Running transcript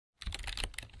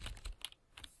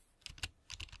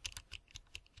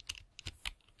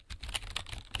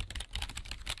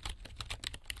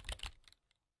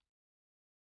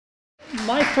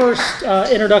my first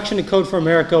introduction to Code for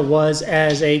America was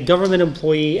as a government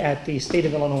employee at the state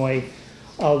of Illinois,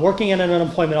 working in an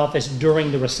unemployment office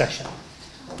during the recession.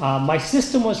 My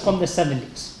system was from the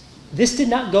 70s. This did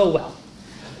not go well.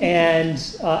 And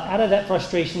out of that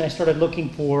frustration, I started looking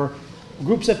for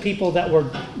groups of people that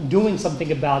were doing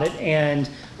something about it, and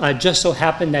just so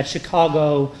happened that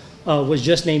Chicago was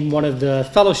just named one of the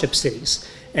fellowship cities.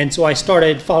 And so I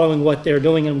started following what they're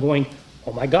doing and going,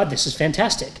 oh my God, this is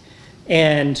fantastic.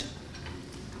 And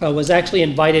I was actually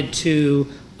invited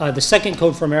to the second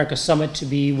Code for America Summit to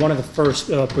be one of the first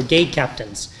brigade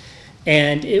captains.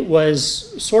 And it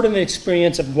was sort of an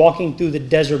experience of walking through the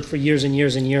desert for years and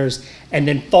years and years, and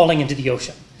then falling into the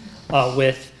ocean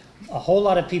with a whole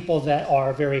lot of people that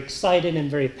are very excited and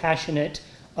very passionate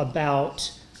about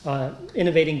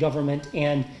innovating government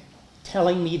and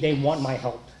telling me they want my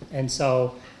help. And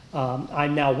so I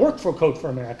now work for Code for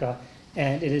America,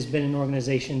 and it has been an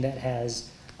organization that has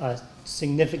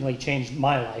significantly changed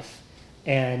my life.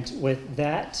 And with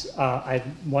that, I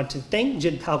want to thank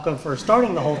Jen Pahlka for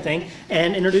starting the whole thing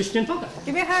and introduce Jen Pahlka.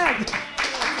 Give me a hug.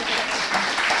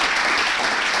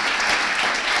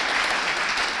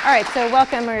 All right, so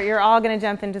welcome. You're all going to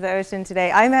jump into the ocean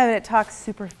today. I'm having to talk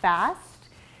super fast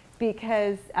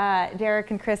because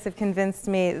Derek and Chris have convinced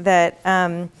me that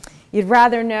you'd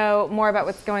rather know more about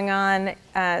what's going on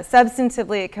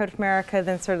substantively at Code for America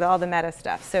than sort of all the meta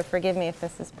stuff. So forgive me if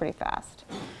this is pretty fast.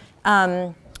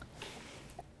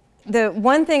 The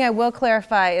one thing I will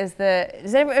clarify is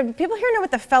does people here know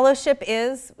what the fellowship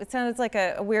is? It sounds like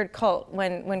a weird cult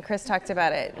when Chris talked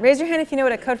about it. Raise your hand if you know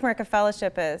what a Code for America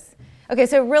fellowship is. Okay,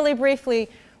 so really briefly,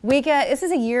 this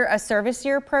is a service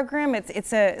year program.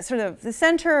 It's a sort of the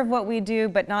center of what we do,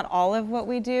 but not all of what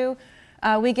we do.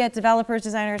 We get developers,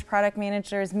 designers, product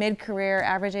managers, mid-career,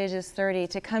 average age is 30,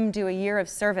 to come do a year of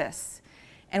service.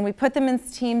 And we put them in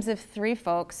teams of 3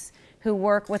 folks who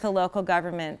work with a local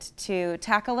government to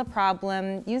tackle a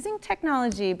problem using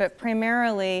technology, but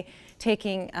primarily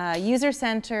taking a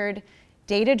user-centered,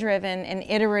 data-driven, and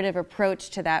iterative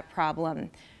approach to that problem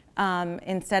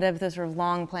instead of those sort of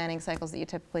long planning cycles that you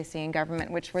typically see in government,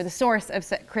 which were the source of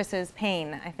Chris's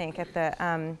pain, I think, at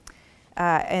the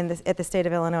state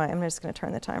of Illinois. I'm just going to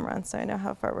turn the timer on so I know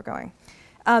how far we're going.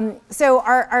 So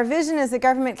our vision is that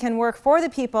government can work for the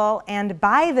people and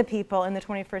by the people in the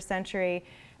 21st century.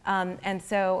 And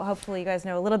so hopefully you guys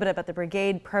know a little bit about the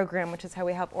brigade program, which is how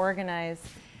we help organize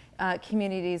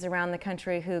communities around the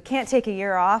country who can't take a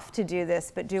year off to do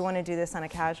this, but do want to do this on a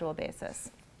casual basis.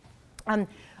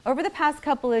 Over the past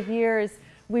couple of years,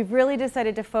 we've really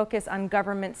decided to focus on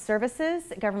government services,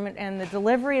 and the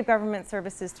delivery of government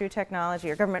services through technology,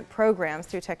 or government programs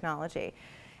through technology.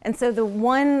 And so the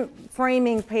one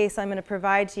framing piece I'm going to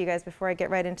provide to you guys before I get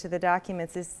right into the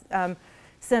documents is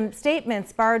some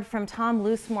statements borrowed from Tom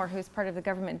Loosemore, who's part of the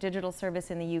Government Digital Service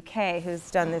in the UK,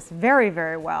 who's done this very,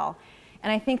 very well.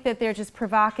 And I think that they're just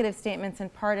provocative statements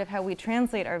and part of how we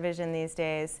translate our vision these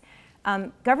days.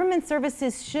 Government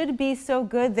services should be so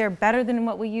good they're better than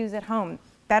what we use at home,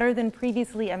 better than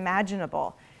previously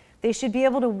imaginable. They should be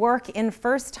able to work the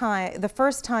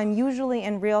first time, usually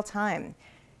in real time.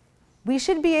 We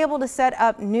should be able to set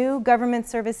up new government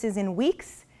services in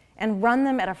weeks and run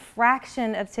them at a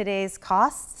fraction of today's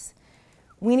costs.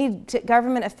 We need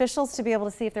government officials to be able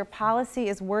to see if their policy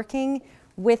is working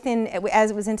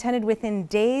as it was intended within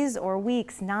days or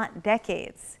weeks, not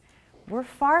decades. We're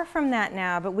far from that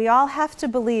now, but we all have to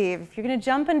believe, if you're going to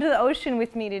jump into the ocean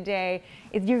with me today,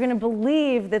 if you're going to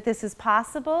believe that this is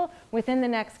possible within the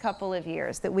next couple of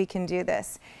years, that we can do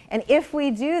this. And if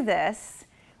we do this,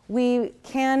 we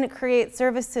can create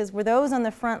services where those on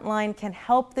the front line can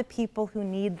help the people who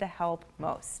need the help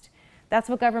most. That's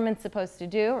what government's supposed to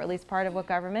do, or at least part of what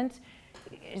government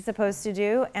is supposed to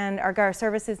do, and our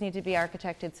services need to be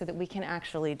architected so that we can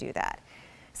actually do that.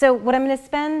 So what I'm going to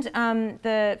spend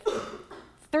the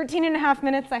 13 and a half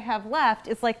minutes I have left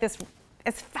is like this,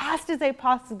 as fast as I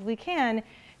possibly can,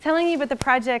 telling you about the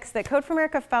projects that Code for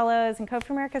America Fellows and Code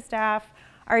for America staff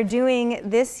are doing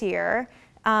this year.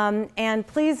 And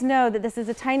please know that this is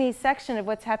a tiny section of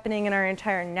what's happening in our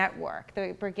entire network.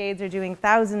 The brigades are doing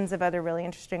thousands of other really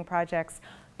interesting projects.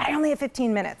 I only have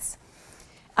 15 minutes.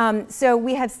 So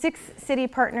we have 6 city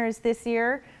partners this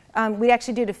year. We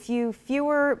actually did a few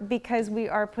fewer because we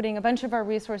are putting a bunch of our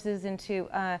resources into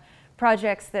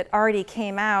projects that already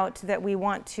came out that we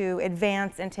want to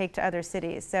advance and take to other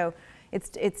cities. So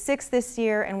it's 6 this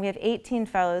year, and we have 18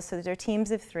 fellows, so these are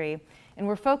teams of 3. And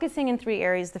we're focusing in 3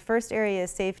 areas. The first area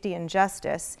is safety and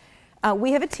justice.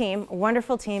 We have a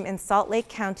wonderful team in Salt Lake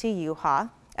County, Utah,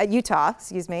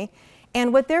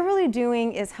 And what they're really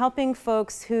doing is helping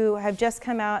folks who have just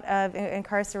come out of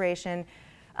incarceration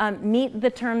meet the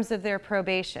terms of their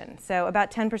probation. So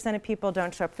about 10% of people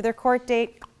don't show up for their court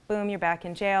date, boom, you're back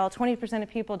in jail. 20% of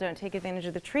people don't take advantage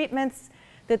of the treatments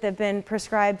that have been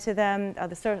prescribed to them,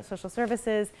 the social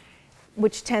services,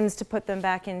 which tends to put them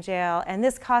back in jail. And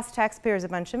this costs taxpayers a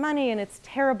bunch of money, and it's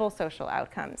terrible social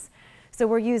outcomes. So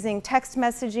we're using text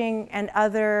messaging and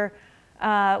other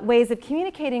ways of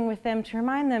communicating with them to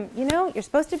remind them, you know, you're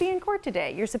supposed to be in court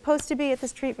today. You're supposed to be at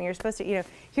this treatment. You're supposed to, you know,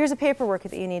 here's a paperwork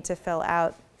that you need to fill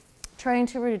out, trying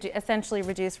to essentially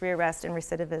reduce rearrest and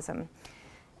recidivism.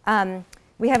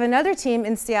 We have another team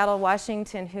in Seattle,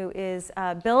 Washington, who is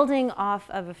building off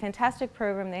of a fantastic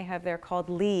program they have there called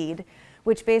LEAD,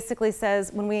 which basically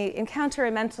says when we encounter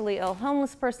a mentally ill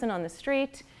homeless person on the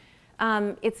street,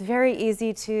 it's very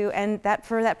easy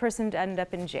for that person to end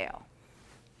up in jail.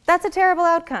 That's a terrible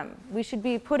outcome. We should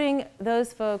be putting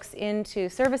those folks into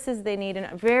services they need,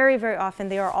 and very, very often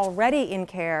they are already in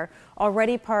care,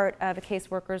 already part of a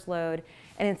caseworker's load,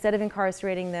 and instead of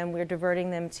incarcerating them, we're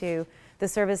diverting them to the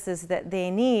services that they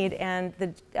need. And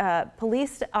the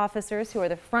police officers, who are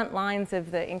the front lines of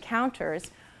the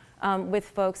encounters with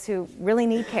folks who really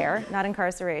need care, not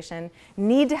incarceration,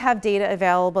 need to have data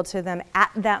available to them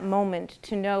at that moment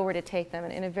to know where to take them,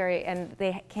 and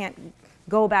they can't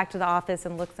go back to the office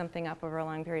and look something up over a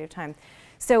long period of time.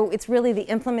 So it's really the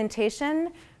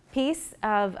implementation piece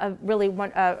of a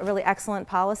really excellent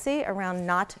policy around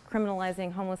not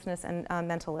criminalizing homelessness and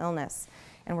mental illness.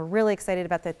 And we're really excited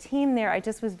about the team there. I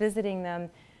just was visiting them.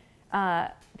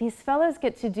 These fellows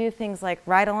get to do things like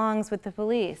ride-alongs with the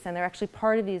police, and they're actually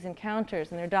part of these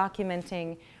encounters, and they're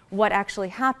documenting what actually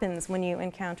happens when you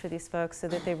encounter these folks so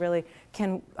that they really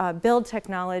can build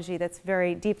technology that's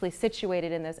very deeply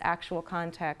situated in those actual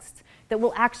contexts that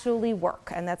will actually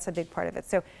work, and that's a big part of it.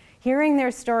 So hearing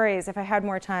their stories, if I had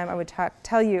more time, I would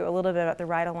tell you a little bit about the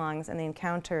ride-alongs and the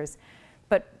encounters.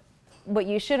 But what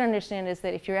you should understand is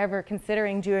that if you're ever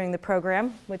considering doing the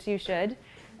program, which you should,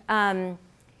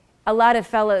 a lot of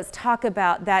fellows talk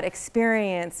about that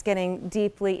experience getting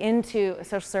deeply into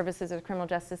social services or the criminal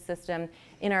justice system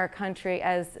in our country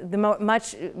as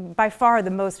by far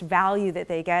the most value that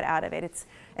they get out of it. It's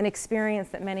an experience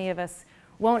that many of us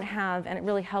won't have, and it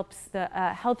really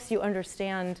helps you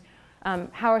understand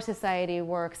how our society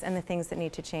works and the things that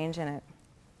need to change in it.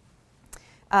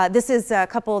 This is a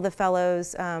couple of the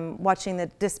fellows watching the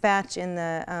dispatch in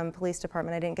the police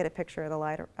department. I didn't get a picture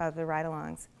of the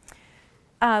ride-alongs.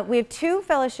 We have two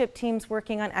fellowship teams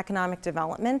working on economic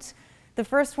development. The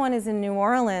first one is in New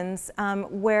Orleans,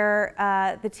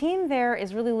 where the team there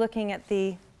is really looking at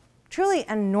the truly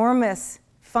enormous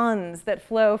funds that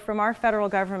flow from our federal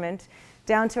government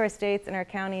down to our states and our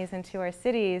counties and to our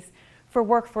cities for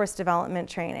workforce development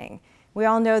training. We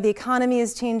all know the economy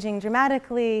is changing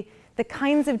dramatically. The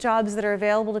kinds of jobs that are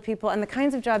available to people and the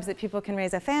kinds of jobs that people can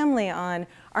raise a family on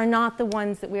are not the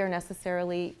ones that we are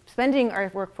necessarily spending our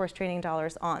workforce training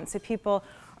dollars on. So people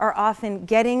are often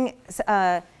getting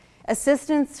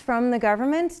assistance from the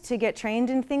government to get trained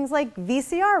in things like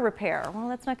VCR repair. Well,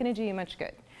 that's not going to do you much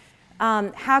good.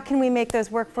 How can we make those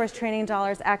workforce training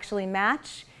dollars actually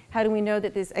match? How do we know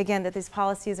that these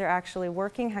policies are actually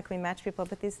working? How can we match people up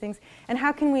with these things? And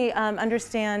how can we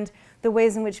understand the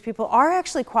ways in which people are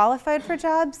actually qualified for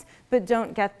jobs but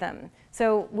don't get them?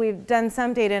 So we've done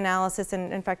some data analysis,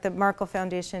 and in fact the Markle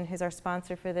Foundation, who's our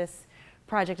sponsor for this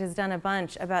project, has done a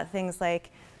bunch about things like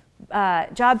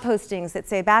job postings that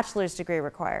say bachelor's degree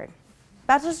required.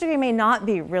 Bachelor's degree may not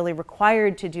be really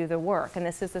required to do the work, and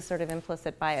this is a sort of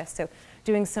implicit bias. So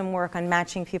doing some work on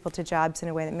matching people to jobs in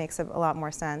a way that makes a lot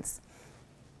more sense.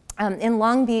 In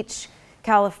Long Beach,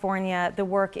 California, the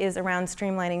work is around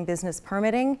streamlining business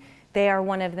permitting. They are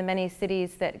one of the many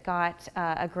cities that got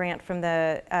a grant from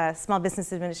the Small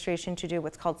Business Administration to do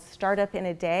what's called Startup in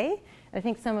a Day. I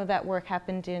think some of that work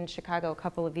happened in Chicago a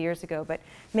couple of years ago, but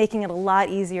making it a lot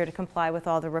easier to comply with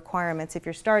all the requirements if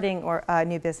you're starting a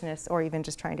new business or even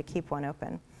just trying to keep one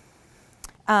open.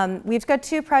 We've got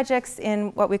two projects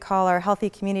in what we call our Healthy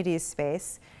Communities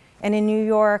space. And in New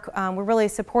York, we're really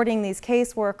supporting these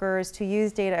caseworkers to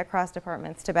use data across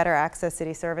departments to better access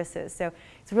city services. So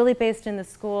it's really based in the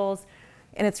schools,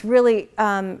 and it's really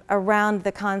around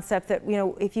the concept that, you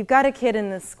know, if you've got a kid in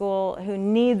the school who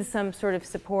needs some sort of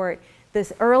support, the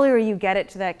earlier you get it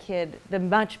to that kid, the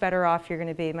much better off you're going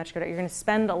to be, You're going to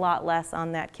spend a lot less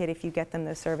on that kid if you get them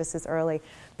those services early.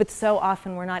 But so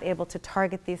often we're not able to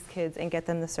target these kids and get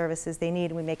them the services they need,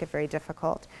 and we make it very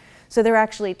difficult. So they're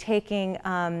actually taking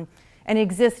an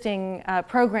existing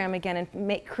program again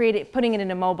and putting it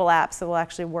in a mobile app so it will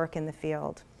actually work in the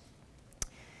field.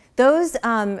 Those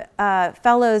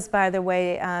fellows, by the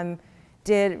way,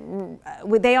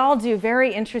 they all do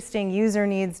very interesting user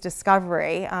needs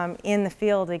discovery in the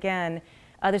field again.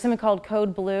 There's something called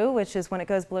Code Blue, which is when it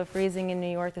goes below freezing in New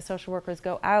York, the social workers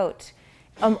go out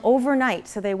overnight.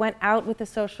 So they went out with the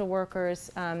social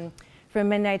workers from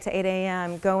midnight to 8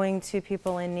 a.m., going to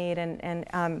people in need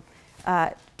and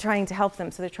trying to help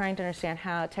them. So they're trying to understand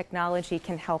how technology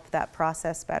can help that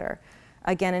process better.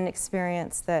 Again, an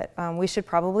experience that we should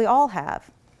probably all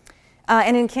have.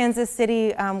 And in Kansas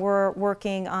City, we're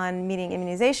working on meeting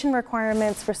immunization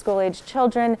requirements for school-aged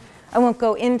children. I won't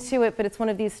go into it, but it's one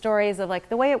of these stories of like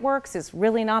the way it works is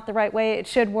really not the right way it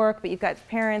should work, but you've got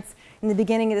parents in the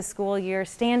beginning of the school year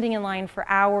standing in line for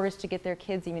hours to get their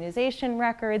kids' immunization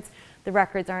records. The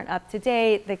records aren't up to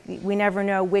date. We never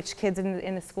know which kids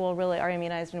in the school really are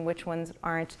immunized and which ones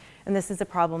aren't. And this is a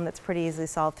problem that's pretty easily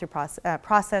solved through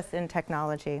process and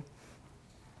technology.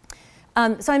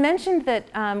 So I mentioned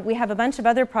that we have a bunch of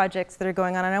other projects that are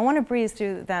going on, and I want to breeze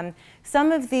through them.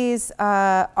 Some of these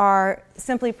are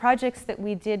simply projects that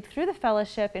we did through the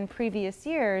fellowship in previous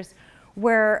years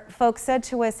where folks said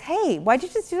to us, hey, why'd you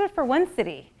just do it for one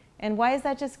city? And why is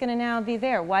that just going to now be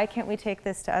there? Why can't we take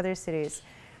this to other cities?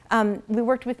 We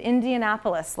worked with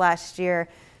Indianapolis last year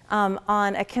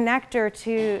on a connector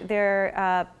to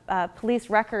their police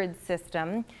records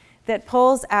system that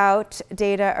pulls out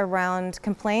data around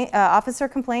officer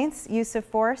complaints, use of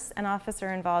force, and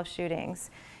officer-involved shootings.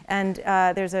 And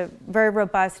there's a very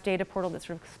robust data portal that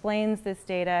sort of explains this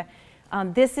data.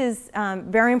 This is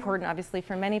very important, obviously,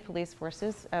 for many police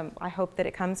forces. I hope that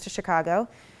it comes to Chicago.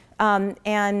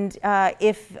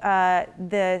 If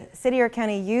the city or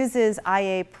county uses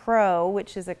IA Pro,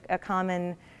 which is a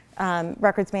common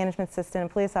records management system in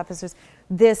police officers,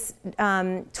 this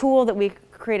tool that we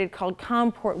created called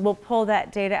Comport will pull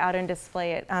that data out and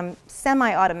display it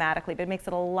semi-automatically, but it makes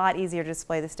it a lot easier to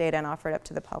display this data and offer it up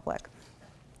to the public.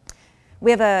 We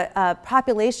have a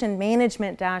population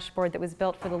management dashboard that was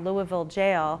built for the Louisville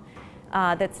jail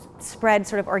that's spread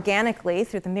sort of organically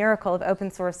through the miracle of open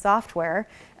source software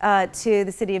to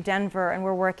the city of Denver, and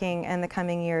we're working in the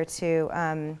coming year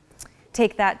to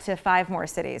take that to 5 more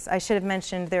cities. I should have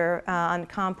mentioned there on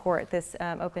Comport, this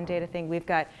open data thing, we've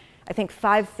got, I think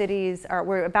 5 cities,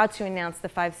 we're about to announce the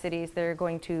 5 cities that are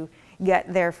going to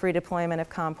get their free deployment of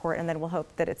Comport, and then we'll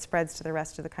hope that it spreads to the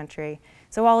rest of the country.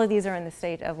 So all of these are in the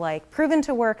state of like proven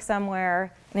to work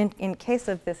somewhere. And in case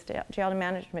of this jail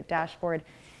management dashboard,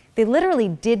 they literally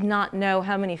did not know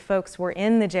how many folks were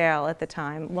in the jail at the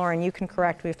time. Lauren, you can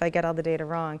correct me if I get all the data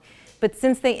wrong. But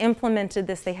since they implemented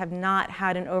this, they have not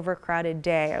had an overcrowded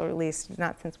day, or at least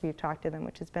not since we've talked to them,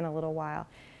 which has been a little while.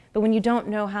 But when you don't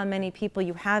know how many people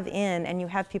you have in and you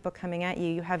have people coming at you,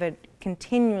 you have a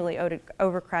continually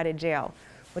overcrowded jail,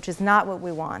 which is not what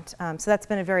we want. So that's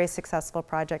been a very successful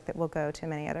project that will go to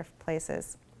many other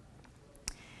places.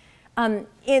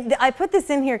 I put this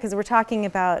in here because we're talking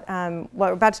about, well,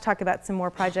 we're about to talk about some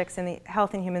more projects in the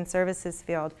health and human services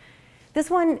field. This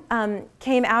one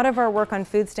came out of our work on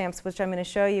food stamps, which I'm going to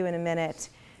show you in a minute,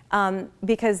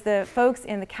 because the folks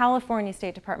in the California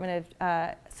State Department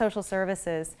of Social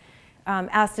Services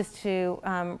asked us to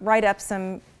write up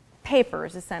some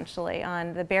papers, essentially,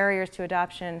 on the barriers to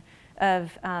adoption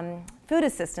of food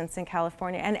assistance in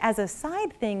California. And as a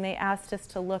side thing, they asked us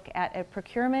to look at a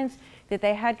procurement that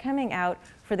they had coming out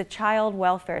for the child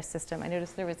welfare system. I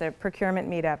noticed there was a procurement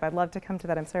meetup. I'd love to come to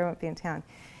that. I'm sorry I won't be in town.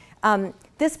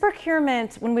 This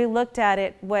procurement, when we looked at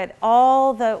it, what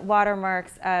all the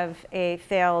watermarks of a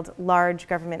failed large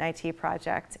government IT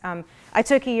project. I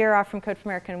took a year off from Code for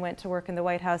America and went to work in the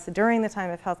White House during the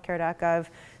time of healthcare.gov,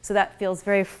 so that feels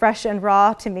very fresh and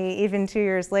raw to me even 2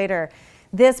 years later.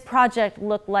 This project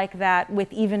looked like that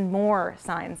with even more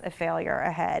signs of failure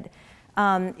ahead.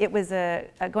 It was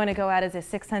going to go out as a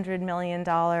 $600 million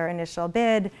initial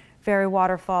bid, very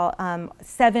waterfall,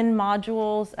 7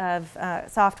 modules of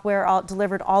software all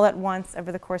delivered all at once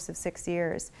over the course of 6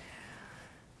 years.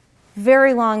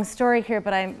 Very long story here,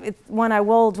 but it's one I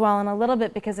will dwell on a little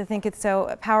bit because I think it's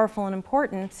so powerful and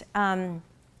important.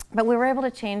 But we were able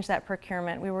to change that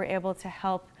procurement. We were able to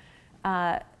help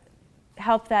that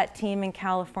team in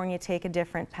California take a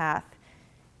different path.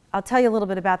 I'll tell you a little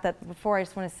bit about that before. I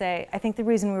just want to say, I think the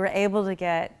reason we were able to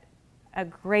get a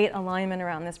great alignment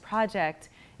around this project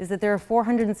is that there are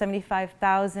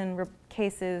 475,000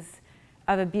 cases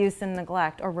of abuse and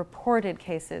neglect, or reported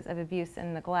cases of abuse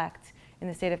and neglect in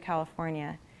the state of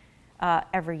California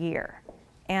every year.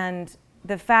 And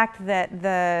the fact that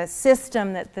the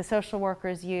system that the social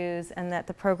workers use and that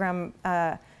the program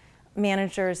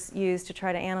managers use to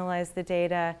try to analyze the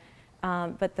data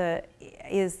but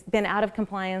is been out of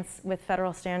compliance with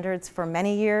federal standards for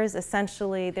many years.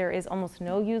 Essentially, there is almost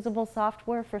no usable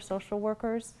software for social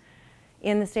workers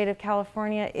in the state of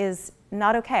California, is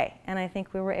not okay. And I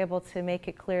think we were able to make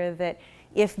it clear that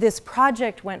if this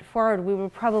project went forward, we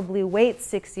would probably wait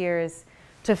 6 years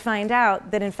to find out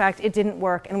that in fact it didn't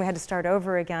work and we had to start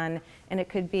over again, and it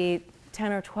could be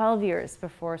 10 or 12 years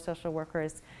before social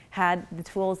workers had the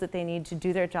tools that they need to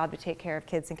do their job to take care of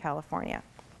kids in California.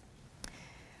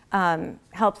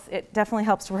 It definitely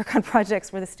helps to work on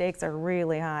projects where the stakes are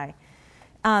really high.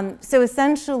 So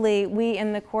essentially, we,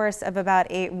 in the course of about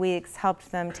 8 weeks,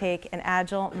 helped them take an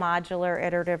agile, modular,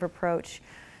 iterative approach,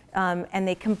 and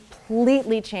they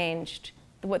completely changed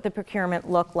what the procurement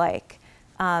looked like.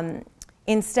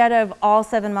 Instead of all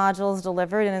 7 modules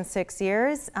delivered in 6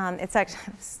 years, it's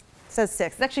actually, it says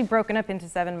 6, it's actually broken up into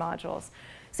 7 modules.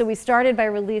 So we started by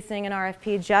releasing an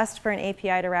RFP just for an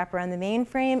API to wrap around the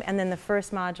mainframe, and then the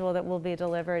first module that will be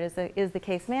delivered is the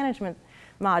case management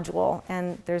module,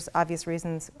 and there's obvious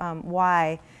reasons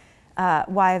why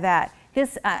that.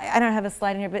 This, I don't have a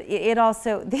slide in here, but it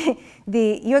also,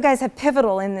 you guys have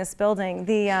Pivotal in this building.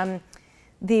 The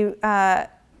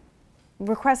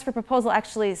request for proposal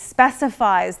actually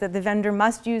specifies that the vendor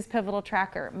must use Pivotal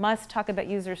Tracker, must talk about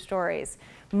user stories,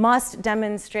 must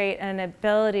demonstrate an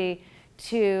ability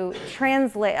to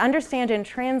understand and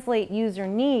translate user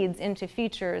needs into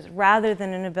features rather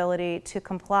than an ability to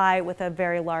comply with a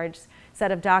very large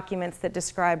set of documents that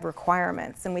describe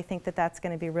requirements. And we think that that's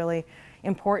going to be really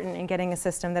important in getting a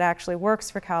system that actually works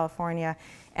for California.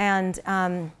 And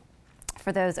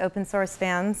for those open source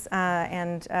fans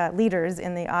and leaders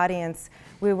in the audience,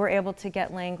 we were able to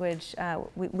get language.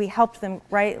 We helped them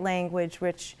write language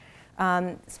which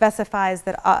specifies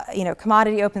that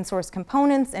commodity open source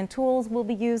components and tools will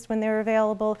be used when they're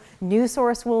available. New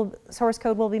source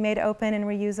code will be made open and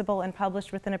reusable and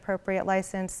published with an appropriate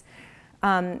license.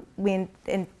 They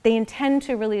intend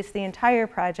to release the entire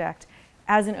project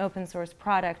as an open source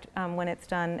product when it's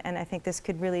done, and I think this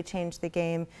could really change the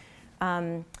game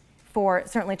for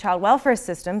certainly child welfare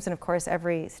systems, and of course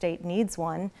every state needs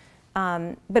one.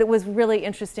 But it was really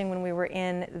interesting when we were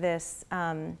in this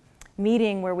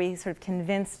meeting where we sort of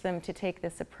convinced them to take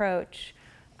this approach.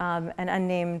 An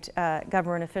unnamed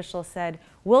government official said,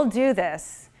 "We'll do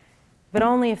this, but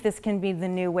only if this can be the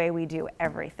new way we do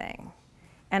everything."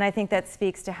 And I think that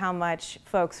speaks to how much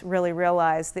folks really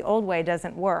realize the old way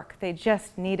doesn't work. They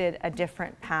just needed a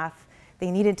different path.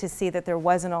 They needed to see that there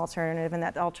was an alternative, and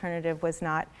that alternative was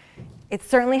not, it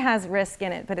certainly has risk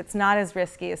in it, but it's not as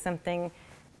risky as something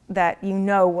that you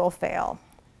know will fail.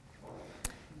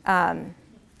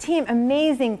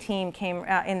 Amazing team came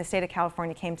in the state of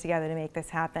California came together to make this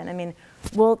happen. I mean,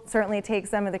 we'll certainly take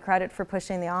some of the credit for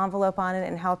pushing the envelope on it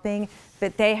and helping,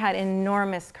 but they had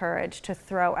enormous courage to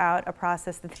throw out a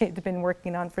process that they'd been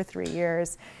working on for 3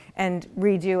 years and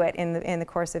redo it in the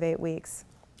course of 8 weeks.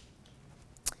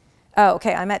 Oh,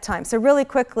 okay, I'm at time. So really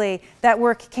quickly, that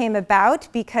work came about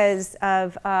because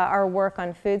of our work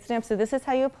on food stamps. So this is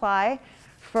how you apply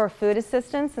for food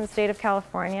assistance in the state of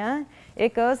California.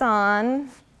 It goes on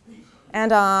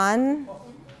and on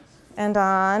and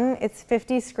on. It's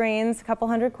 50 screens, a couple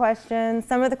hundred questions.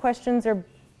 Some of the questions are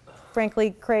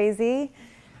frankly crazy.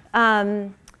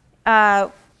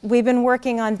 We've been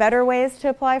working on better ways to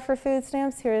apply for food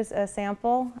stamps. Here's a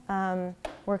sample.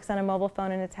 Works on a mobile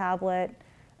phone and a tablet.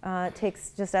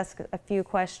 Just ask a few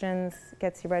questions,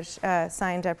 gets you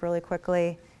signed up really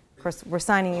quickly. Of course, we're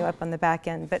signing you up on the back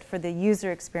end, but for the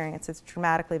user experience, it's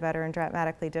dramatically better and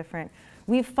dramatically different.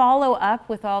 We follow up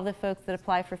with all the folks that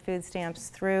apply for food stamps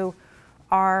through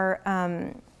our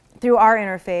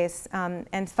interface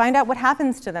and find out what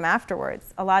happens to them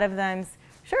afterwards. A lot of them,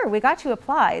 sure, we got you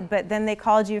applied, but then they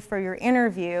called you for your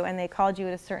interview and they called you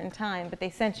at a certain time, but they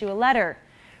sent you a letter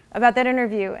about that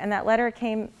interview, and that letter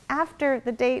came after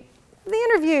the date of the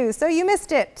interview, so you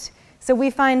missed it. So we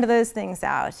find those things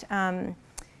out.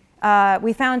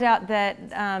 We found out that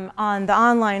on the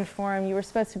online form, you were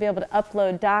supposed to be able to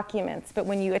upload documents, but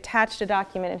when you attached a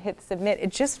document and hit submit, it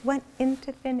just went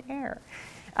into thin air.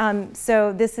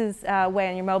 So this is a way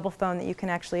on your mobile phone that you can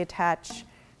actually attach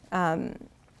a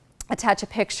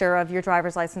picture of your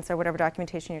driver's license or whatever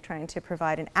documentation you're trying to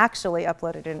provide and actually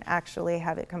upload it and actually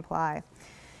have it comply.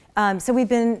 So we've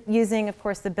been using, of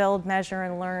course, the build, measure,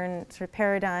 and learn sort of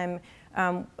paradigm.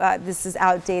 This is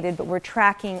outdated, but we're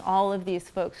tracking all of these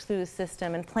folks through the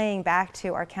system and playing back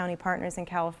to our county partners in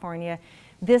California.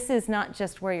 This is not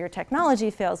just where your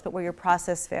technology fails, but where your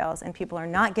process fails, and people are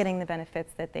not getting the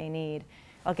benefits that they need.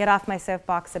 I'll get off my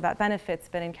soapbox about benefits,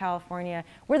 but in California,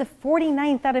 we're the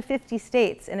 49th out of 50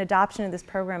 states in adoption of this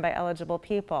program by eligible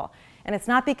people. And it's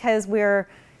not because we're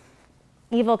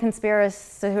evil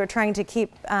conspiracists who are trying to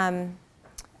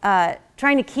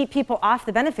keep people off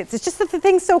the benefits. It's just that the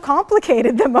thing's so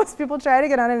complicated that most people try to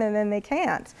get on it and then they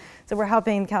can't. So we're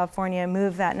helping California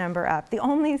move that number up. The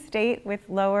only state with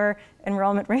lower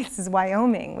enrollment rates is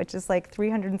Wyoming, which is like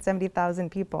 370,000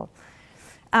 people.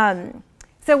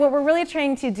 So what we're really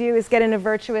trying to do is get in a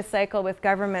virtuous cycle with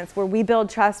governments where we build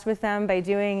trust with them by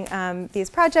doing these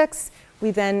projects. We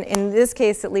then, in this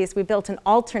case at least, we built an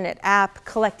alternate app,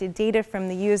 collected data from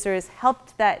the users,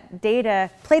 helped that data,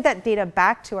 played that data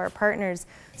back to our partners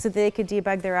so that they could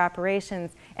debug their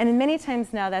operations. And in many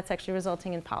times now that's actually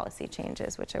resulting in policy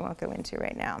changes, which I won't go into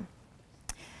right now.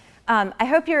 I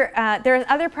hope there are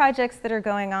other projects that are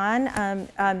going on,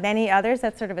 many others.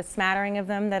 That's sort of a smattering of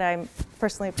them that I'm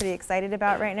personally pretty excited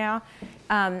about right now.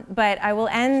 But I will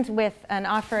end with an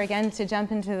offer again to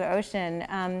jump into the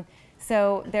ocean.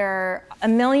 So there are a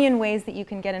million ways that you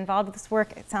can get involved with this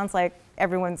work. It sounds like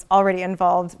everyone's already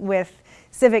involved with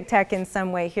civic tech in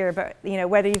some way here, but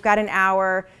whether you've got an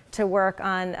hour to work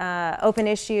on open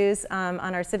issues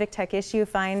on our civic tech issue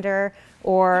finder,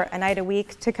 or a night a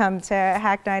week to come to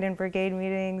Hack Night and Brigade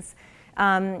meetings,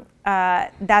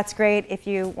 that's great. If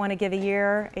you want to give a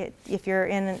year, if you're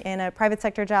in a private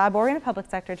sector job or in a public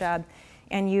sector job,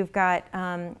 and you've got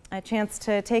a chance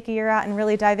to take a year out and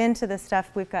really dive into this stuff,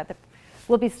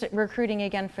 we'll be recruiting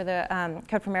again for the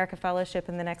Code for America Fellowship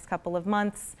in the next couple of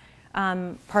months.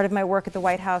 Part of my work at the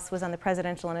White House was on the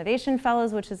Presidential Innovation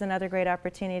Fellows, which is another great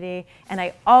opportunity. And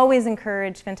I always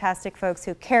encourage fantastic folks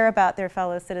who care about their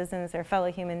fellow citizens, their fellow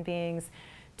human beings,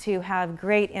 to have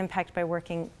great impact by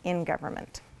working in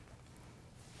government.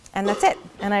 And that's it.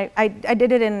 And I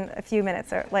did it in a few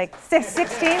minutes, or like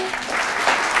 16.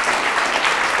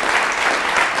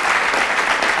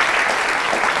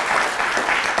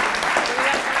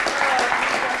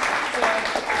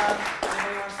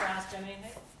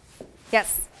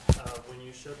 Yes. When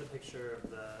you showed the picture of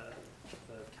the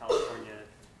California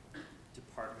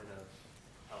Department of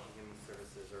Health and Human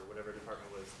Services, or whatever department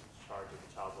was in charge of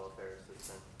the child welfare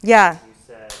system, yeah, you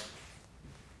said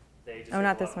they just not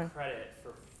got this a lot one. of credit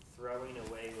for throwing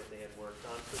away what they had worked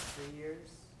on for 3 years.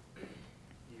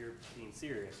 You're being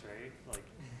serious, right? Like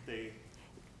they.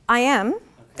 I am.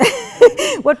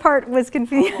 Okay. What part was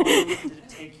confusing? How long did it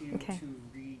take you to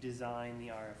redesign the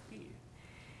RFP?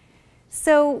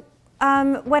 So.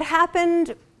 What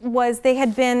happened was they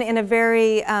had been in a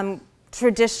very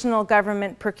traditional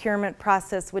government procurement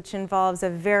process, which involves a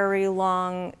very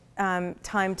long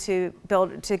time to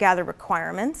gather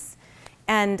requirements.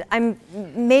 And I'm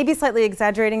maybe slightly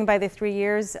exaggerating by the 3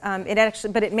 years,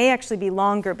 but it may actually be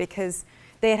longer because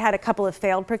they had had a couple of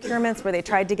failed procurements where they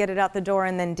tried to get it out the door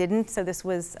and then didn't. So this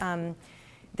was I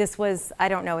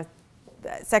don't know, a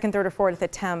second, third, or fourth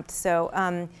attempt.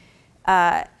 So.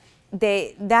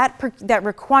 That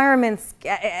requirements,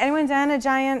 anyone done a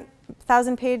giant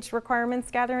 1,000-page requirements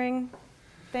gathering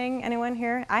thing? Anyone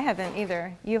here? I haven't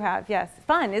either. You have, yes.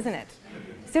 Fun, isn't it?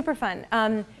 Super fun.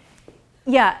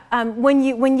 When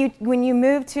you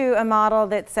move to a model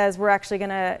that says we're actually going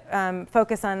to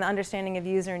focus on the understanding of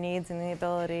user needs and the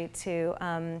ability to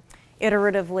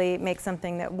iteratively make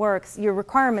something that works, your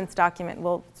requirements document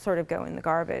will sort of go in the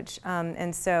garbage.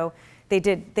 And so.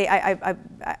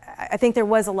 I think there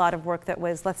was a lot of work that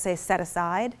was, let's say, set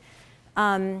aside.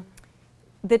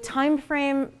 The time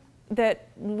frame that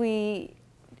during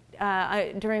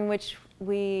which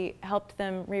we helped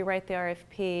them rewrite the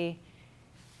RFP,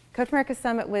 Code for America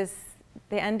Summit was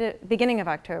the beginning of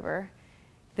October.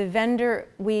 The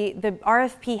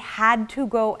RFP had to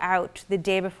go out the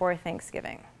day before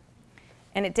Thanksgiving,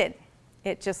 and it did.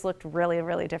 It just looked really,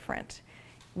 really different.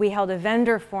 We held a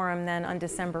vendor forum then on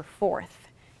December 4th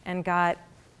and got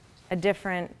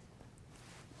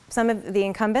some of the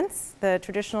incumbents, the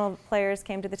traditional players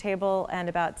came to the table, and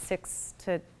about 6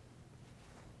 to,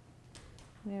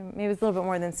 maybe it was a little bit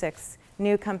more than 6,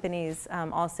 new companies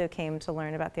also came to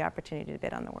learn about the opportunity to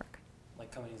bid on the work.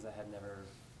 Like companies that had never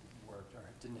worked or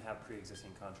didn't have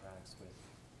pre-existing contracts with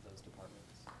those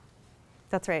departments.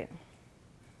 That's right.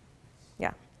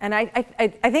 Yeah. And I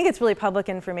think it's really public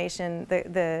information,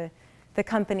 the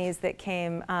companies that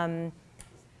came,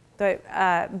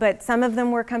 but some of them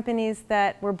were companies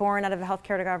that were born out of a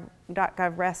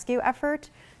healthcare.gov rescue effort.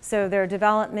 So they're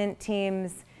development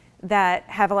teams that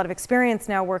have a lot of experience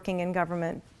now working in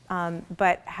government,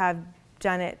 but have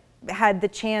had the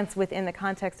chance within the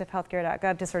context of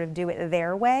healthcare.gov to sort of do it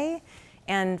their way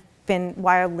and been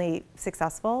wildly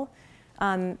successful.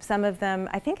 Some of them,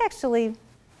 I think actually,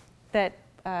 that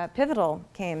Pivotal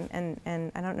came,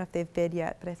 and I don't know if they've bid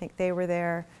yet, but I think they were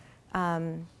there.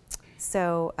 Yeah,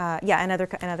 and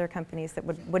other companies that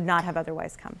would not have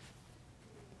otherwise come.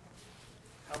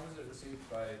 How was it received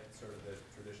by sort of the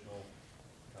traditional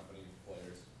company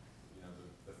players, you know,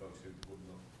 the folks who wouldn't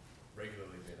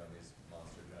regularly bid on these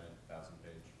monster giant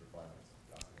 1,000-page requirements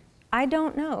documents? I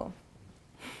don't know.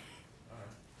 All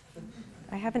right.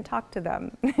 I haven't talked to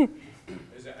them. I mean,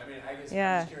 I guess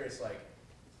Yeah. I'm just curious, like,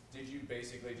 did you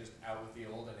basically just out with the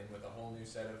old and in with a whole new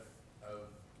set of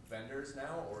vendors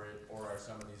now, or are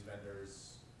some of these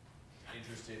vendors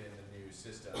interested in the new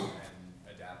system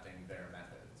and adapting their methods?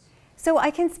 So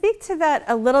I can speak to that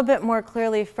a little bit more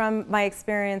clearly from my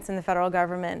experience in the federal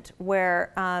government,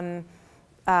 where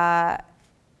do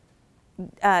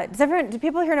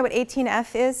people here know what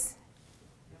 18F is?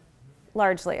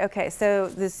 Largely, okay. So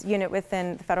this unit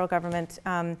within the federal government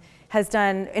has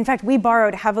done. In fact, we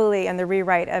borrowed heavily in the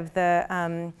rewrite of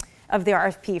the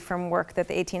RFP from work that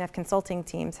the 18F consulting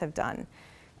teams have done.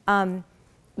 I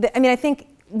mean, I think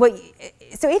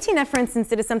so 18F, for instance,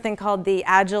 did something called the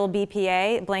Agile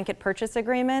BPA, Blanket Purchase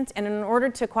Agreement, and in order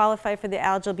to qualify for the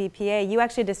Agile BPA, you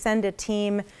actually had to send a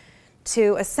team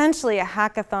to essentially a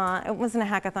hackathon. It wasn't a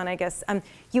hackathon, I guess.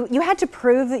 You had to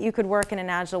prove that you could work in an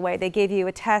Agile way. They gave you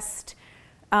a test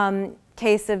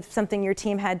case of something your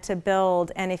team had to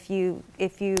build, and if you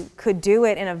could do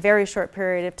it in a very short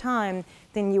period of time,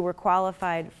 then you were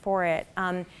qualified for it.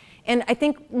 And I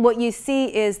think what you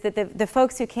see is that the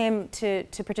folks who came to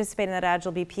participate in that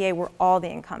Agile BPA were all the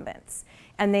incumbents.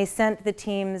 And they sent the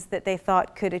teams that they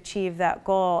thought could achieve that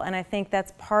goal. And I think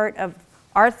that's part of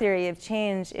our theory of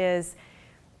change is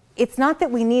it's not that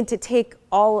we need to take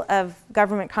all of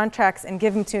government contracts and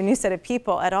give them to a new set of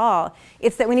people at all.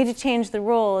 It's that we need to change the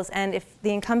rules. And if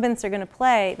the incumbents are going to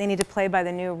play, they need to play by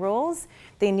the new rules.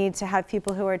 They need to have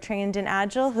people who are trained in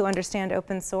Agile, who understand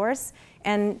open source,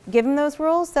 and give them those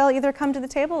rules. They'll either come to the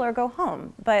table or go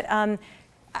home. But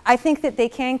I think that they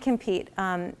can compete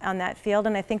on that field,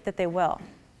 and I think that they will.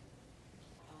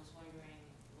 I was wondering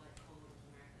what Code of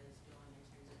America is doing in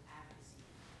terms of advocacy,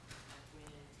 like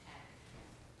bringing tech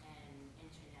and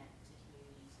internet to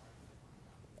communities like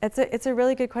Pahlka. It's a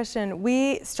really good question.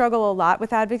 We struggle a lot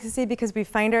with advocacy because we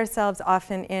find ourselves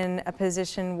often in a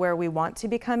position where we want to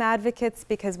become advocates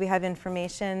because we have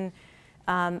information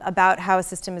about how a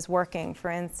system is working,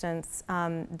 for instance,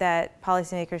 that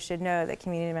policymakers should know, that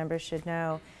community members should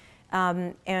know.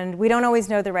 And we don't always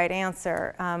know the right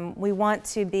answer. We want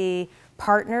to be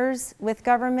partners with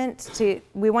government.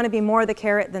 We want to be more the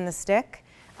carrot than the stick.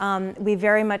 We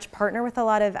very much partner with a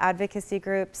lot of advocacy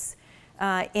groups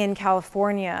in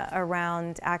California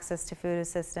around access to food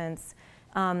assistance,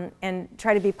 and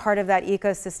try to be part of that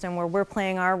ecosystem where we're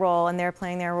playing our role and they're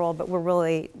playing their role, but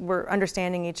we're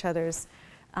understanding each other's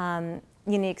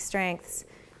unique strengths.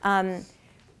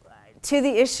 To the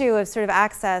issue of sort of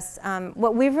access,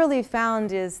 what we've really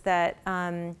found is that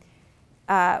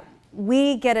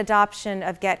we get adoption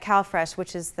of Get CalFresh,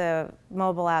 which is the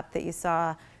mobile app that you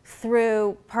saw,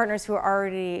 through partners who are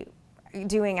already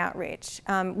doing outreach.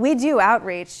 We do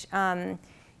outreach.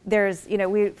 There's,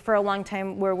 for a long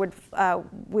time,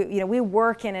 we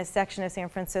work in a section of San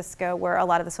Francisco where a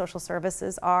lot of the social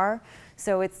services are.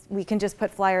 So we can just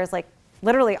put flyers like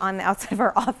literally on the outside of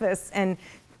our office and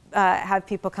have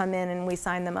people come in and we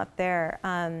sign them up there,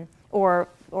 or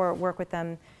work with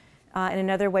them in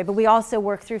another way. But we also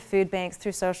work through food banks,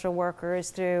 through social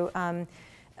workers, through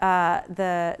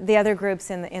the other groups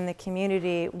in the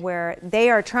community where they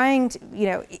are trying to,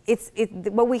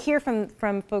 what we hear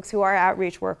from folks who are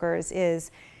outreach workers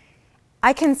is,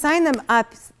 I can sign them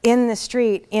up in the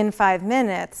street in 5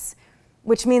 minutes,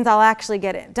 which means I'll actually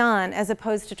get it done, as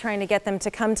opposed to trying to get them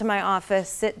to come to my office,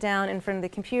 sit down in front of the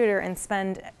computer, and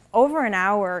spend over an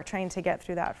hour trying to get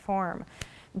through that form.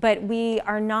 But we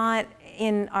are not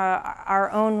in our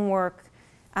own work,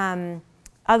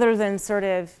 other than sort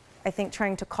of, I think,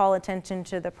 trying to call attention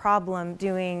to the problem,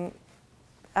 doing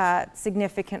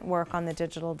significant work on the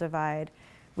digital divide.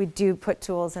 We do put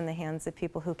tools in the hands of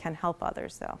people who can help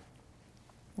others, though.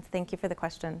 Thank you for the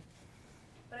question.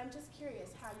 But I'm just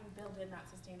curious how you build in that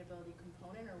sustainability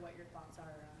component, or what your thoughts are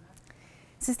around that.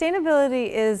 Sustainability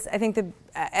is, I think, the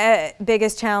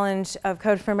biggest challenge of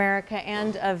Code for America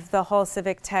and of the whole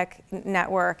civic tech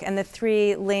network. And the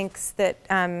 3 links that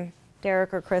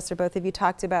Derek or Chris or both of you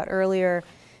talked about earlier,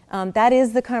 that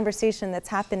is the conversation that's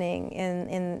happening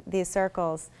in these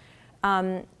circles.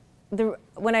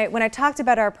 When I talked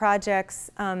about our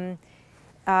projects,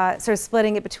 sort of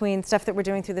splitting it between stuff that we're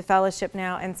doing through the fellowship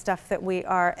now and stuff that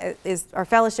is our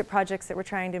fellowship projects that we're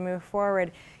trying to move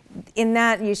forward. In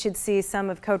that, you should see some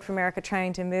of Code for America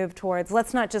trying to move towards,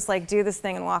 let's not just like do this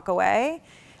thing and walk away.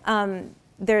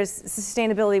 There's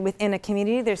sustainability within a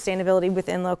community, there's sustainability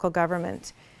within local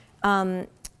government. I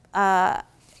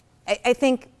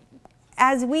think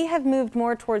as we have moved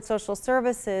more towards social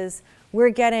services, we're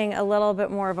getting a little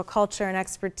bit more of a culture and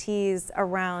expertise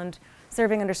around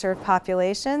serving underserved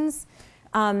populations.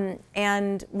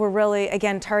 And we're really,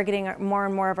 again, targeting more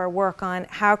and more of our work on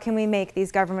how can we make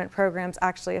these government programs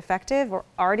actually effective. We're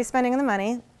already spending the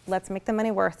money. Let's make the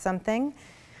money worth something.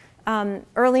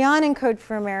 Early on in Code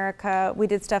for America, we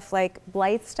did stuff like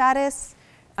blight status,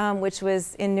 which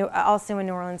was also in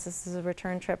New Orleans. This is a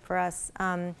return trip for us.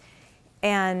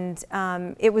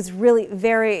 It was really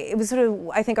it was sort of,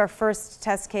 I think, our first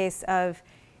test case of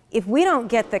if we don't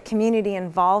get the community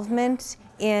involvement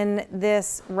in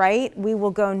this right, we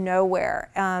will go nowhere.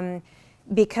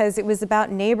 Because it was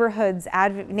about neighbors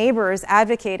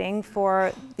advocating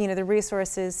for the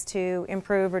resources to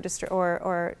improve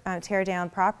or tear down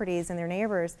properties in their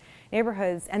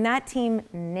neighborhoods, and that team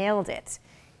nailed it.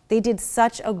 They did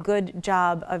such a good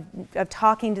job of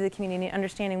talking to the community,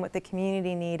 understanding what the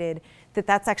community needed,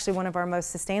 that's actually one of our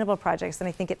most sustainable projects, and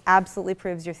I think it absolutely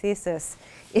proves your thesis.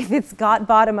 If it's got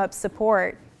bottom-up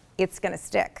support, it's going to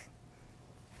stick.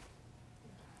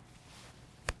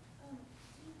 Do you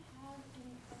have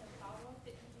any kind of follow-up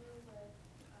that you do with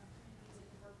communities that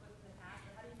you've worked with in the past,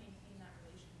 or how do you maintain that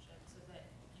relationship so that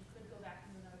you could go back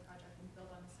into another project and build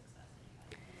on the success that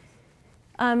you've had?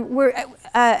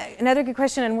 Another good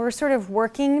question, and we're sort of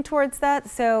working towards that.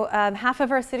 So half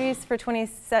of our cities for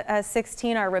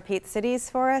 2016 are repeat cities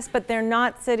for us, but they're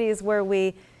not cities where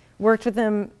we worked with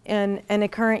them in a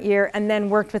current year and then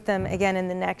worked with them again in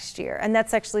the next year. And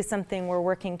that's actually something we're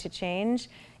working to change.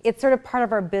 It's sort of part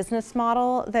of our business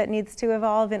model that needs to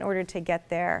evolve in order to get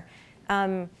there.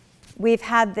 We've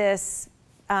had this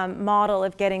model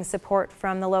of getting support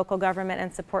from the local government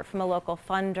and support from a local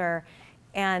funder.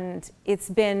 And it's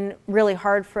been really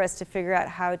hard for us to figure out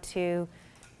how to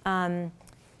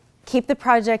keep the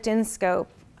project in scope,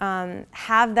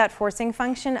 have that forcing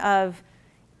function of,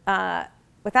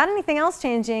 without anything else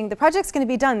changing, the project's going to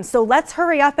be done. So let's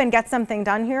hurry up and get something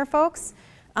done here, folks.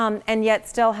 And yet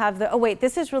still have the, oh wait,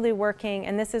 this is really working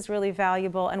and this is really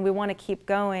valuable and we want to keep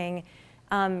going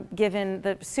given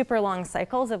the super long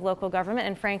cycles of local government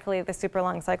and frankly the super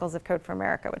long cycles of Code for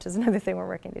America, which is another thing we're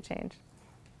working to change.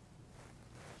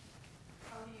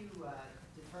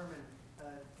 Determine a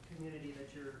community that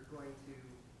you're going to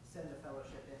send a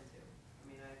fellowship into? I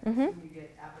mean, I assume you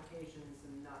get applications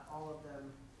and not all of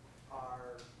them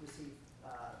receive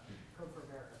Code for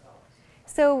America fellows.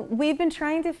 So we've been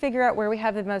trying to figure out where we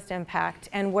have the most impact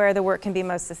and where the work can be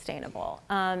most sustainable.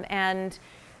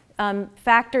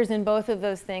 Factors in both of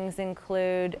those things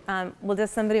include, well,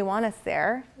 does somebody want us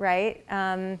there, right?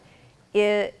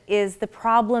 Is the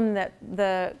problem that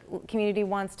the community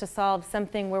wants to solve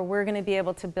something where we're going to be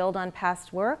able to build on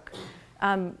past work?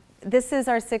 This is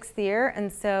our 6th year,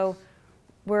 and so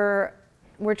we're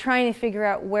trying to figure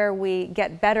out where we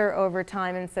get better over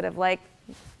time instead of like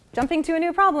jumping to a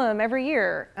new problem every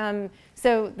year.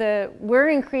 We're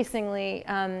increasingly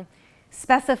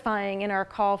specifying in our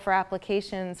call for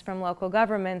applications from local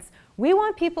governments, we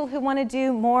want people who want to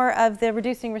do more of the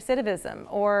reducing recidivism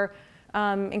or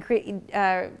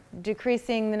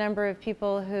decreasing the number of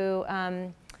people who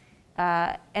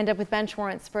end up with bench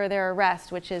warrants for their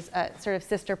arrest, which is a sort of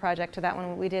sister project to that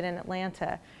one we did in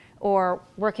Atlanta, or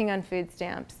working on food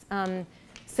stamps.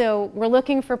 So we're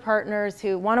looking for partners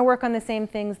who want to work on the same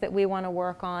things that we want to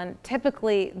work on.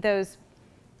 Typically, those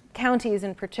counties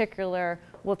in particular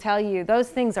will tell you those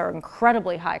things are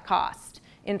incredibly high cost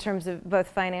in terms of both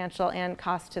financial and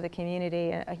cost to the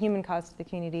community, a human cost to the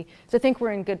community. So I think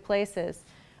we're in good places.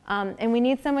 And we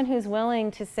need someone who's willing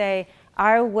to say,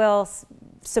 I will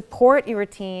support your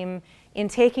team in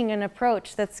taking an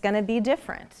approach that's going to be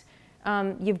different.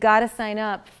 You've got to sign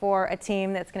up for a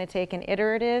team that's going to take an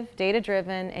iterative,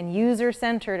 data-driven, and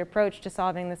user-centered approach to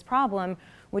solving this problem,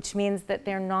 which means that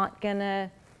they're not going to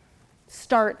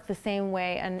start the same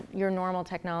way and your normal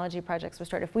technology projects will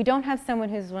start. If we don't have someone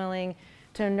who's willing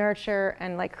to nurture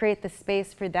and like create the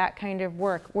space for that kind of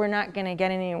work, we're not going to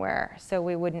get anywhere, so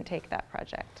we wouldn't take that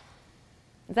project.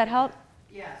 Does that help?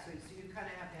 Yeah, so you kind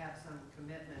of have to have some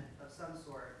commitment of some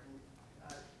sort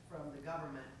from the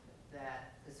government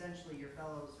that essentially your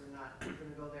fellows are not going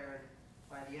to go there and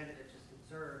by the end of it just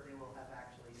observe, they will have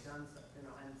actually done something,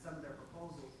 and some of their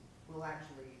proposals will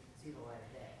actually see the light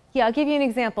of day. Yeah, I'll give you an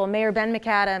example. Mayor Ben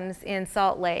McAdams in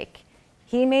Salt Lake.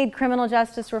 He made criminal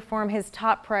justice reform his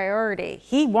top priority.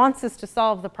 He wants us to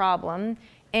solve the problem,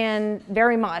 and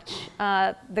very much.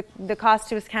 The costs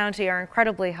to his county are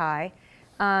incredibly high.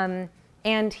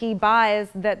 And he buys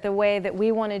that the way that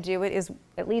we want to do it is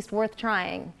at least worth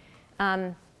trying.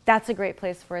 That's a great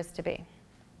place for us to be.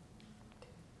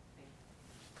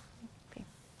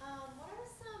 What are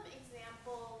some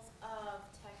examples of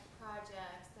tech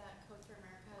projects that Code for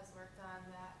America has worked on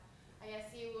that I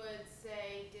guess you would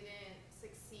say didn't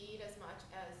succeed as much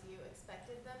as you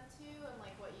expected them to, and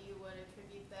like what you would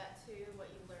attribute that to, what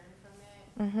you learned from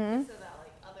it, so that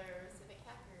like other civic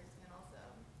hackers can also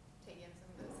take in some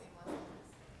of those same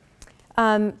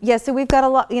lessons? Yeah, so we've got a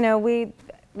lot, you know, we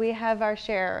have our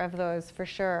share of those for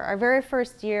sure. Our very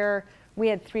first year, we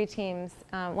had 3 teams,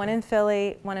 one in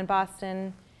Philly, one in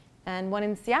Boston, and one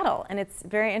in Seattle. And it's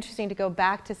very interesting to go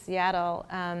back to Seattle,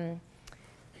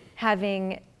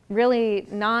 having really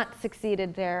not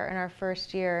succeeded there in our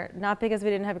first year, not because we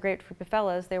didn't have a great group of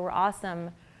fellows, they were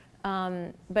awesome,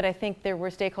 but I think there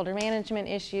were stakeholder management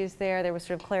issues there was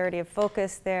sort of clarity of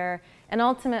focus there, and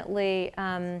ultimately,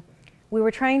 we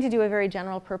were trying to do a very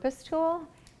general purpose tool,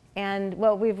 and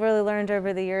what we've really learned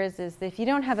over the years is that if you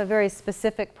don't have a very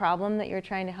specific problem that you're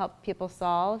trying to help people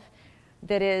solve,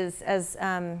 that is, as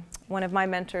one of my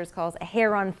mentors calls, a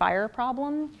hair on fire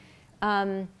problem,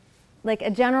 like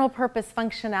a general purpose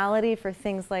functionality for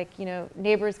things like, you know,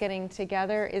 neighbors getting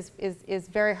together is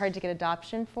very hard to get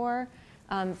adoption for.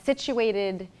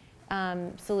 Situated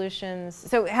solutions.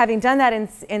 So having done that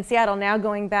in Seattle, now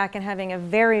going back and having a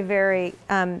very, very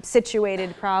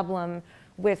situated problem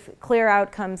with clear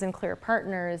outcomes and clear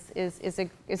partners is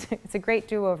a great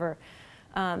do-over.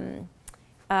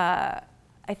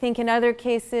 I think in other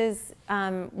cases,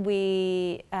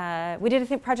 we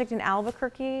did a project in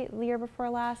Albuquerque the year before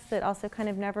last that also kind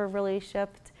of never really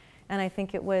shipped, and I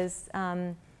think it was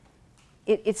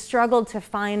it struggled to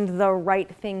find the right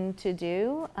thing to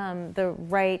do, the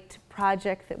right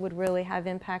project that would really have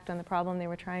impact on the problem they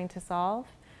were trying to solve.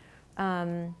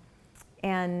 That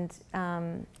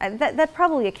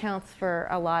probably accounts for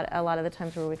a lot of the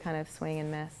times where we kind of swing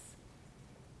and miss.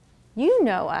 You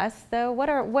know us, though. What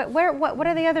are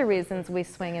the other reasons we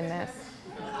swing and miss?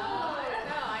 No,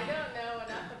 I don't know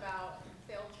enough about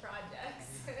failed projects,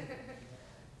 so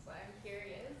I'm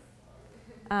curious.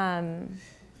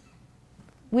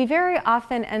 We very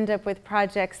often end up with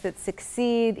projects that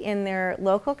succeed in their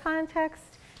local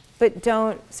context, but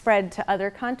don't spread to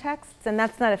other contexts. And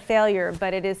that's not a failure,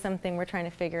 but it is something we're trying to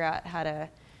figure out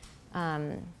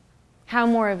how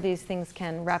more of these things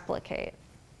can replicate.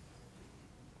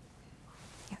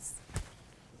 Yes?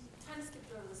 Kind of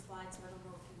skipped over the slide, so I don't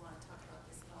know if you want to talk about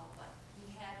this at all, but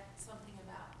we had something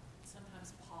about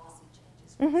sometimes policy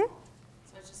changes. Mm-hmm.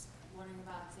 So I was just wondering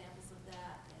about examples of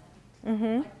that. And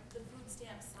Mm-hmm. like the food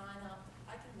stamp sign up,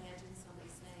 I can imagine somebody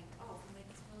saying, oh, if we make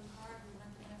this really hard, we're not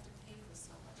going to have to pay for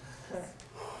so much of this.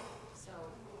 So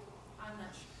I'm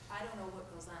not sure. I don't know what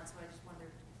goes on, so I just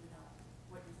wondered, you know,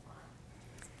 what you find.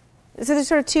 So there's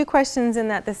sort of 2 questions in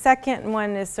that. The second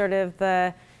one is sort of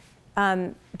the,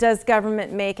 does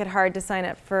government make it hard to sign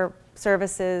up for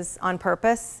services on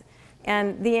purpose?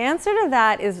 And the answer to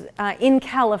that is, in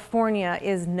California,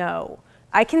 is no.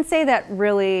 I can say that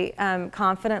really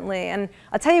confidently, and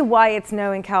I'll tell you why it's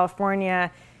no in California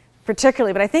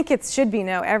particularly, but I think it should be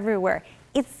no everywhere.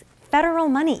 It's federal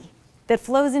money that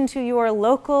flows into your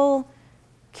local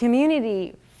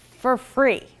community for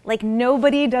free. Like,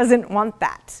 nobody doesn't want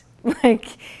that. Like,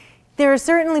 there are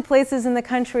certainly places in the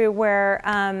country where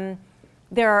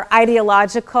there are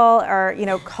ideological or, you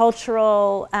know,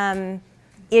 cultural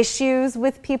issues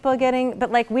with people getting, but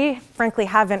like we frankly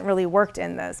haven't really worked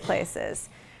in those places.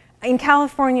 In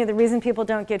California, the reason people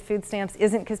don't get food stamps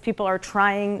isn't because people are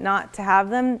trying not to have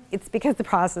them, it's because the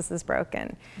process is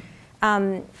broken.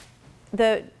 You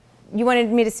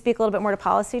wanted me to speak a little bit more to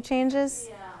policy changes?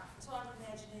 Yeah, so I'm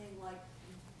imagining like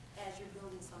as you're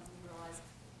building something, you realize,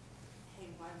 hey,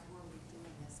 why were we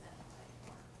doing this anyway?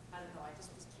 Or, I don't know, I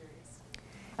just was curious.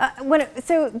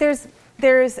 So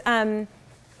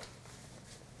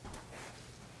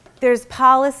there's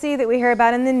policy that we hear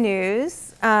about in the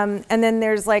news, and then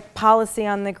there's like policy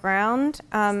on the ground.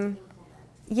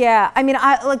 Yeah, I mean,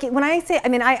 when I say,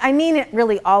 I mean it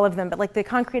really all of them, but like the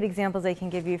concrete examples I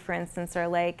can give you, for instance, are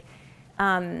like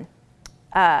on-demand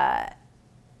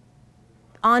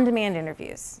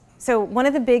interviews. So one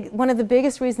of the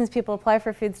biggest reasons people apply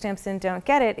for food stamps and don't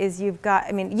get it is you've got,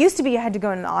 I mean, it used to be you had to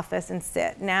go in the office and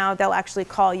sit. Now they'll actually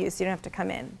call you so you don't have to come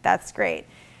in. That's great.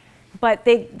 But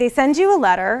they send you a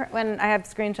letter, and I have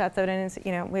screenshots of it, and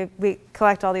you know, we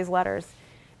collect all these letters.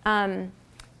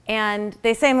 And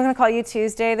they say, I'm going to call you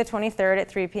Tuesday the 23rd at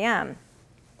 3 p.m.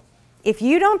 If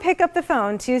you don't pick up the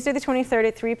phone Tuesday the 23rd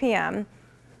at 3 p.m.,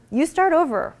 you start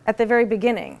over at the very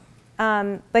beginning.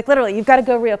 Like literally, you've got to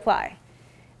go reapply.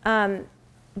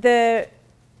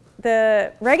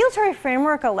 The regulatory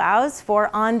framework allows for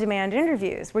on-demand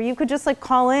interviews where you could just like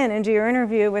call in and do your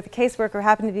interview with a caseworker who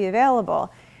happened to be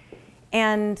available.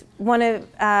 And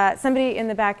somebody in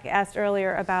the back asked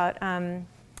earlier about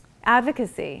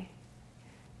advocacy.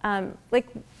 Like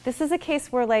this is a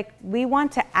case where like we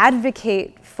want to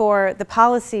advocate for the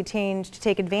policy change to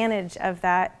take advantage of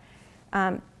that,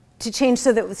 to change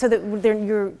so that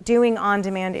you're doing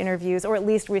on-demand interviews or at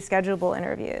least reschedulable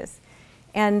interviews.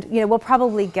 And we'll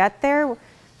probably get there,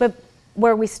 but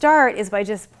where we start is by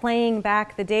just playing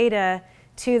back the data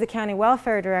to the county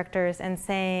welfare directors and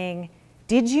saying,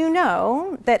 did you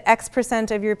know that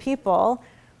X% of your people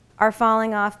are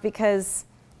falling off because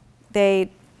they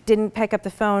didn't pick up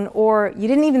the phone, or you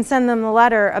didn't even send them the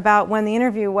letter about when the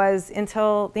interview was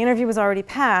until the interview was already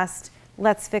passed?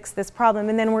 Let's fix this problem.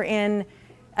 And then we're in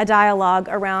a dialogue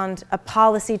around a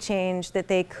policy change that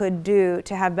they could do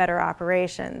to have better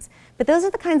operations. But those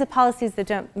are the kinds of policies that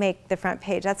don't make the front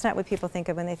page. That's not what people think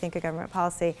of when they think of government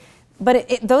policy. But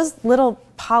those little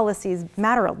policies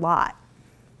matter a lot.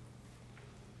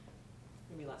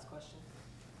 Maybe last question.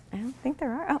 I don't think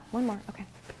there are. Oh, one more. Okay.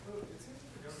 So it seems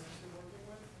like the governments you're working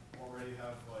with already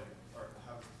have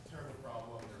have a terrible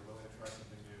problem. They're willing to try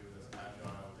something new that's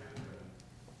agile, data-driven.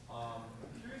 I'm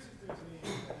curious if there's any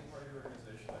part of your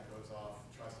organization that goes off,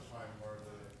 tries to find more of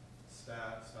the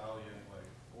stallion, like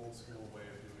old school way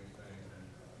of doing things, and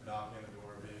knocking on the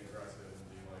door, being aggressive, and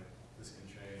being like, this can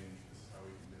change. This is how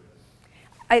we can do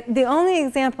it. The only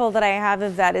example that I have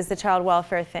of that is the child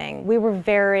welfare thing. We were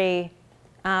very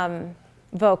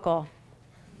vocal.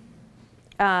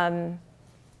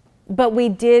 But we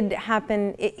did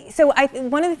happen,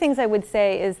 one of the things I would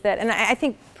say is that, and I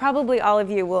think probably all of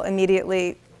you will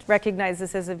immediately recognize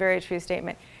this as a very true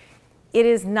statement. It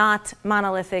is not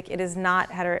monolithic, it is not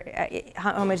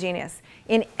homogeneous.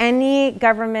 In any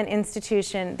government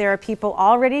institution, there are people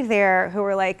already there who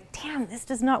are like, damn, this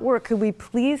does not work, could we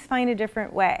please find a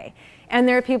different way? And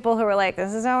there are people who are like,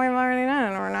 this is how we've already done it,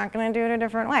 and we're not gonna do it a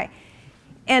different way.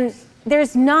 And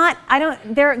there's not,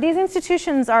 these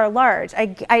institutions are large.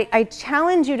 I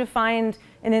challenge you to find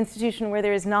an institution where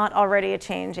there is not already a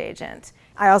change agent.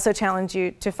 I also challenge you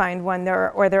to find one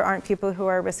there aren't people who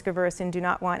are risk averse and do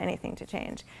not want anything to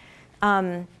change.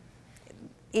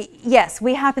 Yes,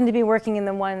 we happen to be working in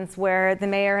the ones where the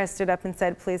mayor has stood up and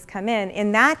said, please come in.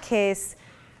 In that case,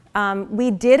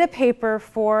 we did a paper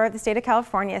for the state of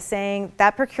California saying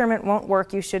that procurement won't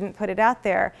work, you shouldn't put it out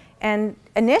there. And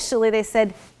initially they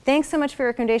said, thanks so much for your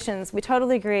recommendations, we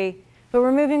totally agree, but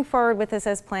we're moving forward with this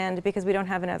as planned because we don't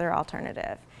have another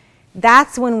alternative.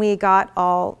 That's when we got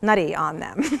all nutty on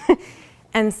them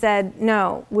and said,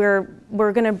 no, we're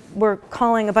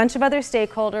calling a bunch of other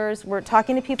stakeholders, we're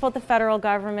talking to people at the federal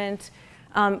government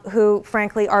who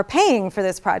frankly are paying for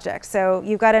this project. So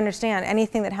you've got to understand,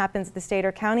 anything that happens at the state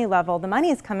or county level, the money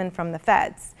is coming from the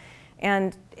feds.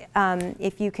 And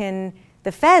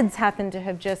the feds happen to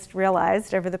have just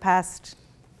realized over the past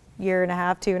year and a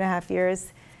half, 2.5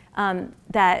 years,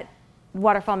 that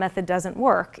waterfall method doesn't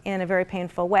work in a very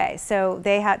painful way. So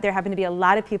there happen to be a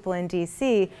lot of people in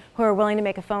DC who are willing to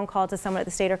make a phone call to someone at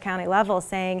the state or county level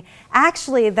saying,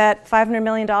 actually, that $500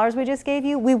 million we just gave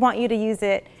you, we want you to use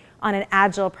it on an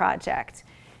agile project.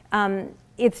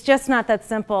 It's just not that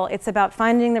simple. It's about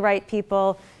finding the right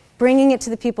people, bringing it to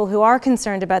the people who are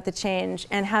concerned about the change,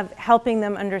 and helping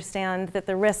them understand that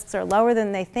the risks are lower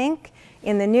than they think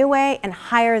in the new way and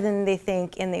higher than they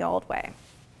think in the old way.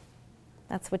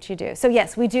 That's what you do. So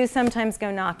yes, we do sometimes go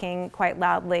knocking quite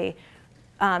loudly,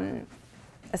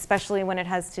 especially when it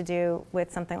has to do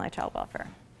with something like child welfare.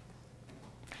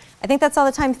 I think that's all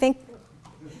the time.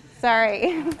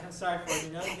 Sorry. I'm sorry for it.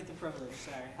 You know, you get the privilege.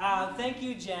 Sorry. Thank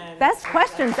you, Jen. Best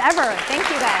questions ever. Thank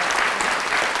you, guys.